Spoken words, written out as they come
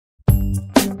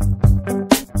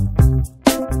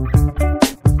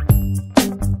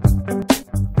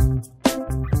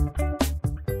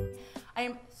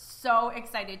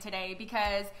excited today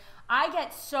because I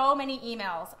get so many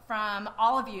emails from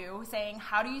all of you saying,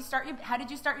 how did you start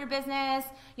your business?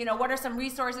 You know, what are some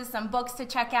resources, some books to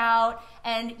check out?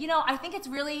 And, you know, I think it's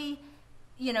really,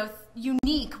 you know,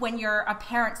 unique when you're a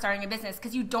parent starting a business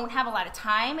because you don't have a lot of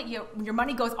time. Your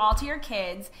money goes all to your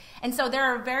kids. And so there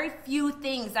are very few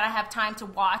things that I have time to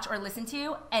watch or listen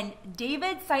to. And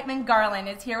David Siteman Garland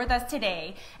is here with us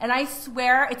today. And I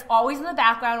swear it's always in the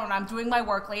background when I'm doing my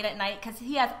work late at night because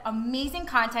he has amazing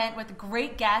content with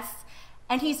great guests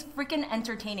and he's freaking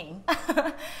entertaining.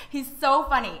 He's so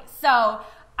funny. So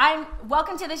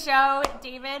welcome to the show,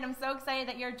 David. I'm so excited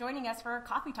that you're joining us for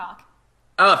Coffee Talk.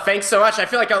 Oh, thanks so much. I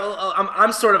feel like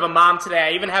I'm sort of a mom today.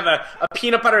 I even have a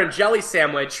peanut butter and jelly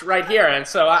sandwich right here, and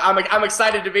so I'm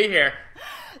excited to be here.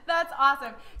 That's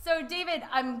awesome. So, David,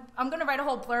 I'm going to write a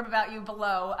whole blurb about you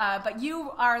below, but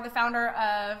you are the founder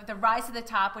of the Rise to the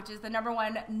Top, which is the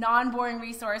 #1 non-boring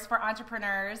resource for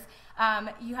entrepreneurs.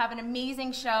 You have an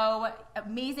amazing show,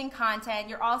 amazing content.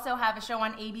 You also have a show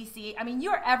on ABC. I mean,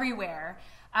 you're everywhere.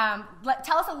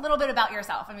 Tell us a little bit about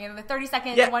yourself. I mean, the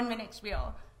 30-second, 1-minute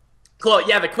spiel. Cool.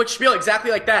 Yeah, the quick spiel, exactly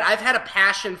like that. I've had a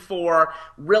passion for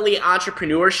really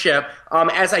entrepreneurship.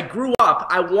 As I grew up,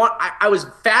 I was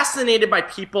fascinated by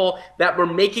people that were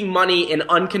making money in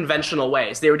unconventional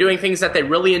ways. They were doing things that they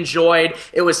really enjoyed.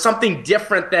 It was something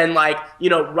different than like, you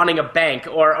know, running a bank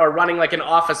or running like an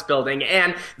office building.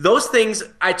 And those things,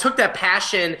 I took that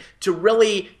passion to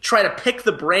really try to pick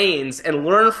the brains and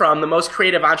learn from the most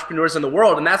creative entrepreneurs in the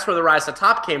world. And that's where the Rise to the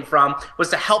Top came from, was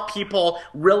to help people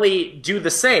really do the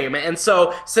same. And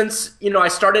so since, you know, I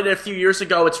started it a few years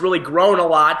ago, it's really grown a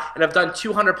lot, and I've done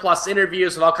 200 plus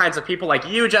interviews with all kinds of people like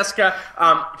you, Jessica,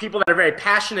 people that are very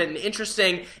passionate and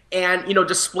interesting, and, you know,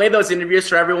 display those interviews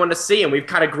for everyone to see. And we've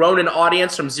kind of grown an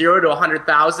audience from 0 to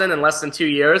 100,000 in less than 2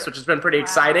 years, which has been pretty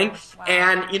exciting. Wow.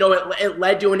 And, you know, it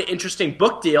led to an interesting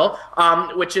book deal,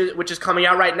 which is coming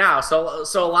out right now. So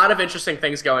a lot of interesting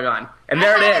things going on. And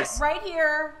there it is. Right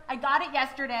here. I got it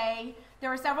yesterday. There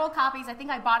were several copies. I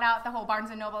think I bought out the whole Barnes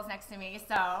 & Noble's next to me.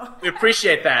 So we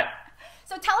appreciate that.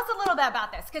 So tell us a little bit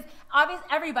about this, because obviously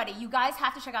everybody, you guys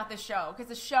have to check out this show, because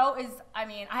the show is, I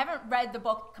mean, I haven't read the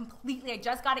book completely. I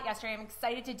just got it yesterday. I'm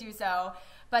excited to do so.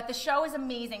 But the show is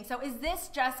amazing. So is this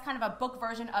just kind of a book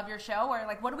version of your show? Or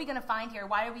like, what are we going to find here?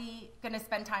 Why are we going to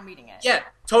spend time reading it? Yeah,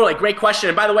 totally. Great question.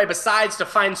 And by the way, besides to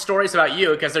find stories about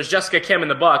you, because there's Jessica Kim in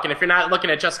the book, and if you're not looking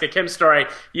at Jessica Kim's story,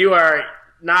 you are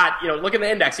not, you know, look in the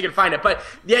index, you can find it. But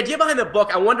the idea behind the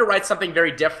book, I wanted to write something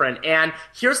very different. And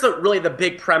here's really the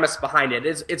big premise behind it.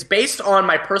 It's based on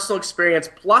my personal experience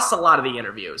plus a lot of the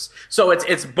interviews. So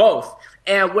it's both.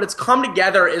 And what it's come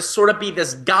together is sort of be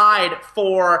this guide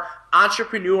for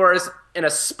entrepreneurs and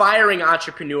aspiring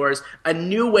entrepreneurs, a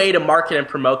new way to market and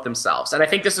promote themselves. And I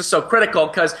think this is so critical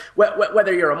because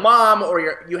whether you're a mom or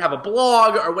you have a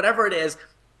blog or whatever it is,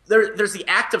 there's the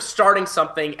act of starting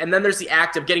something, and then there's the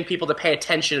act of getting people to pay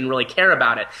attention and really care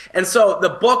about it. And so the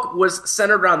book was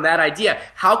centered around that idea.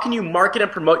 How can you market and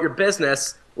promote your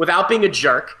business without being a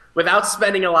jerk, without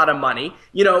spending a lot of money,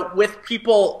 you know, with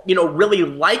people, you know, really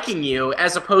liking you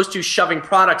as opposed to shoving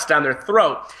products down their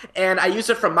throat. And I use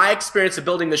it from my experience of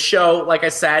building the show, like I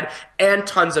said, and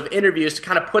tons of interviews to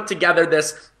kind of put together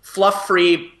this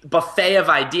fluff-free buffet of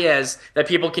ideas that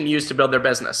people can use to build their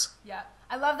business. Yeah.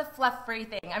 I love the fluff-free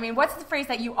thing. I mean, what's the phrase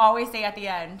that you always say at the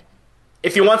end?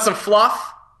 If you want some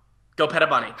fluff, go pet a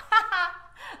bunny.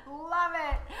 Love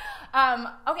it.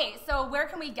 Okay, so where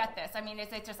can we get this? I mean,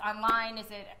 is it just online? Is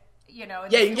it, you know?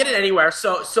 Yeah, you can get it anywhere.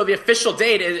 So the official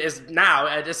date is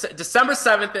now. December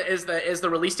 7th is the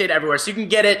release date everywhere. So you can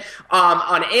get it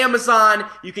on Amazon.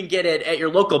 You can get it at your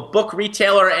local book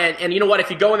retailer. And you know what? If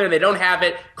you go in there and they don't have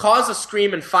it, cause a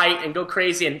scream and fight and go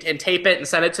crazy and tape it and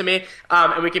send it to me.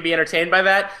 And we can be entertained by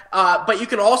that. But you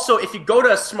can also, if you go to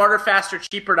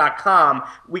smarterfastercheaper.com,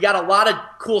 we got a lot of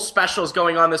cool specials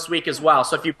going on this week as well.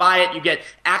 So if you buy it, you get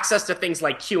access to things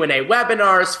like Q&A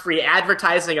webinars, free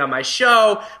advertising on my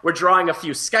show. We're drawing a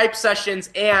few Skype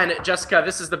sessions, and Jessica,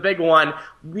 this is the big one.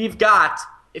 We've got,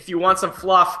 if you want some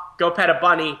fluff, go pet a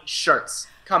bunny shirts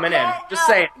coming in. Just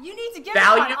saying. You need to give me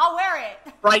one. I'll wear it.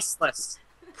 Priceless.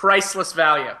 Priceless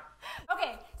value.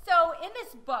 Okay, so in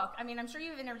this book, I mean, I'm sure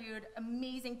you've interviewed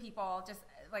amazing people, just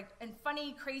like, and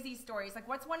funny, crazy stories. Like,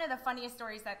 what's one of the funniest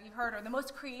stories that you've heard, or the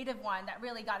most creative one that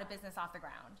really got a business off the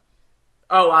ground?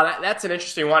 Oh, wow, that's an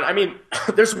interesting one. I mean,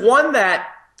 there's one that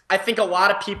I think a lot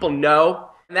of people know.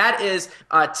 And that is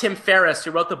Tim Ferriss,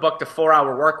 who wrote the book, The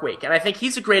 4-Hour Workweek. And I think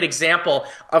he's a great example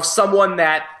of someone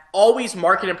that always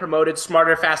marketed and promoted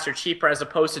smarter, faster, cheaper, as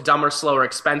opposed to dumber, slower,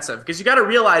 expensive. Because you got to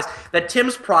realize that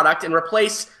Tim's product, and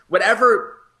replace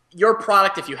whatever your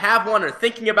product, if you have one or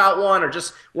thinking about one or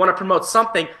just want to promote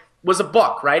something, was a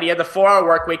book, right? He had the 4-Hour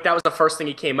Work Week. That was the first thing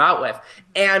he came out with.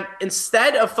 And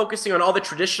instead of focusing on all the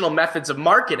traditional methods of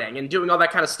marketing and doing all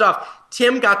that kind of stuff,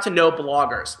 Tim got to know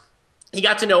bloggers. He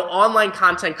got to know online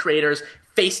content creators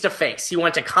face to face. He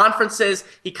went to conferences,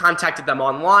 he contacted them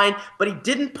online, but he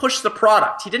didn't push the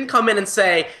product. He didn't come in and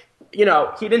say, he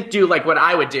didn't do like what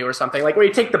I would do or something, like where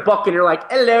you take the book and you're like,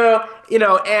 hello,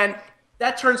 and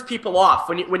that turns people off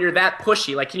when you're that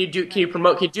pushy. Like, can you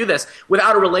do this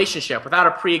without a relationship, without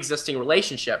a pre-existing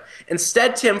relationship?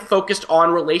 Instead, Tim focused on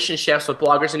relationships with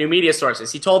bloggers and new media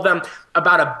sources. He told them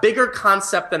about a bigger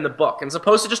concept than the book. And as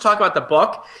opposed to just talk about the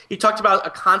book, he talked about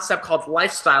a concept called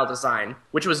lifestyle design,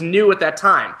 which was new at that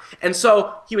time. And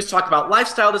so he was talking about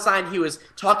lifestyle design. He was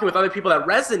talking with other people that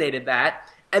resonated that.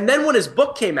 And then when his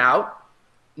book came out,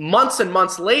 months and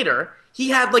months later, he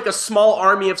had like a small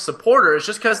army of supporters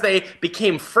just because they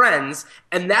became friends,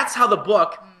 and that's how the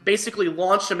book basically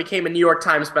launched and became a New York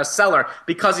Times bestseller,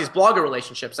 because these blogger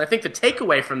relationships. I think the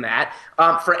takeaway from that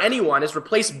for anyone is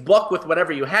replace book with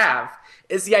whatever you have,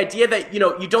 is the idea that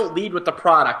you don't lead with the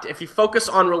product. If you focus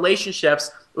on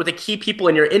relationships with the key people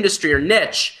in your industry or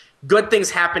niche, good things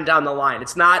happen down the line.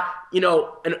 It's not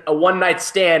a one-night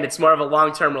stand. It's more of a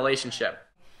long-term relationship.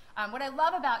 What I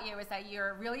love about you is that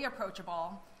you're really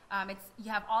approachable. You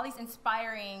have all these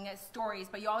inspiring stories,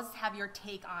 but you always have your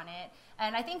take on it.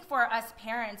 And I think for us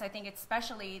parents, I think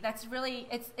especially, that's really,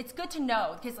 it's good to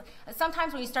know, because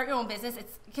sometimes when you start your own business, it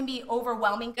can be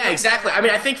overwhelming. Yeah, exactly. I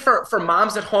mean, I think for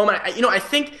moms at home, I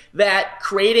think that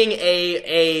creating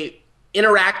a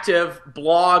interactive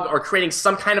blog or creating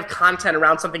some kind of content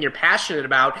around something you're passionate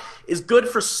about is good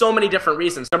for so many different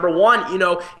reasons. Number one,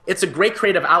 it's a great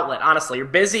creative outlet. Honestly, you're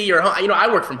busy, you're home, I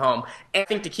work from home. And I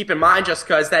think to keep in mind,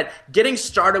 Jessica, is that getting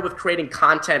started with creating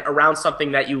content around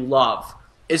something that you love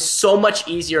is so much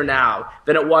easier now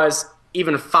than it was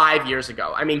even 5 years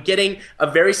ago. I mean, getting a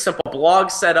very simple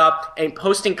blog set up and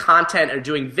posting content or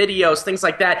doing videos, things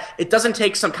like that, it doesn't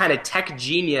take some kind of tech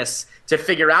genius to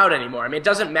figure out anymore. I mean, it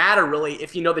doesn't matter really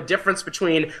if you know the difference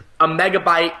between a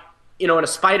megabyte, and a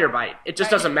spider bite. It just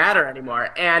doesn't matter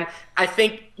anymore. And I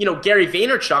think, Gary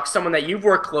Vaynerchuk, someone that you've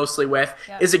worked closely with,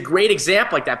 is a great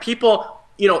example like that. People,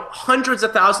 hundreds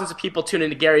of thousands of people tune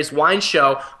into Gary's wine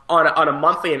show on a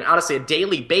monthly and honestly a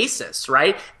daily basis,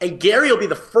 right? And Gary will be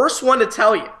the first one to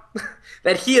tell you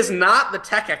that he is not the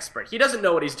tech expert. He doesn't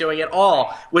know what he's doing at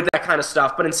all with that kind of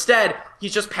stuff, but instead,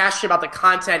 he's just passionate about the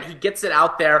content. He gets it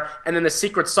out there, and then the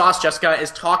secret sauce, Jessica,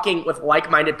 is talking with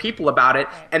like-minded people about it,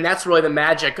 and that's really the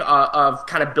magic of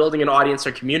kind of building an audience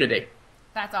or community.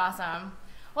 That's awesome.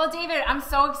 Well, David, I'm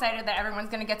so excited that everyone's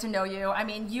going to get to know you. I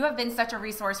mean, you have been such a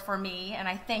resource for me, and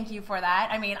I thank you for that.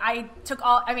 I mean,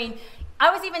 I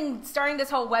was even starting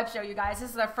this whole web show, you guys.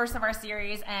 This is the first of our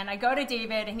series, and I go to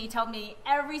David, and he told me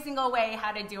every single way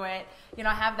how to do it.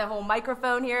 I have the whole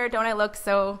microphone here. Don't I look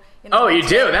so... Oh, you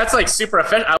do? That's like super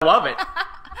efficient. I love it.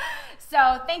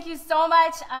 So thank you so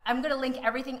much. I'm going to link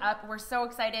everything up. We're so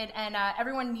excited, and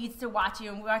everyone needs to watch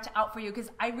you and watch out for you, because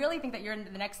I really think that you're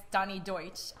the next Donnie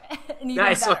Deutsch.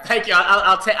 Nice. Well, thank you.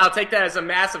 I'll take that as a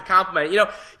massive compliment.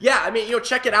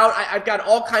 Check it out. I've got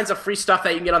all kinds of free stuff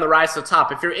that you can get on the Rise to the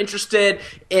Top. If you're interested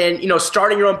in,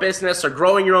 starting your own business or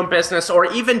growing your own business, or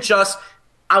even just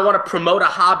I want to promote a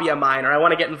hobby of mine, or I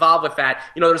want to get involved with that.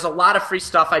 There's a lot of free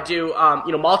stuff. I do,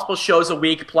 multiple shows a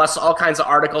week, plus all kinds of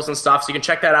articles and stuff. So you can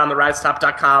check that out on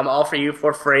therisetop.com, all for you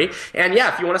for free. And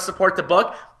yeah, if you want to support the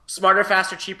book,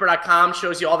 smarterfastercheaper.com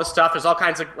shows you all the stuff. There's all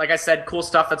kinds of, like I said, cool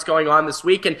stuff that's going on this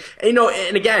week. And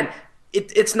again,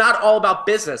 it's not all about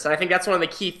business. And I think that's one of the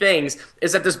key things,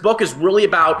 is that this book is really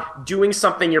about doing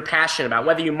something you're passionate about,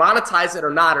 whether you monetize it or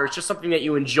not, or it's just something that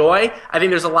you enjoy. I think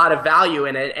there's a lot of value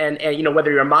in it. And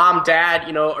whether you're a mom,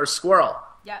 dad, or squirrel.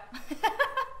 Yep.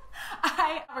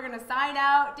 We're going to sign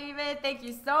out, David. Thank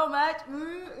you so much.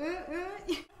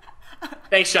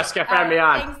 Thanks, Jessica, for having me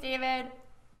on. Thanks, David.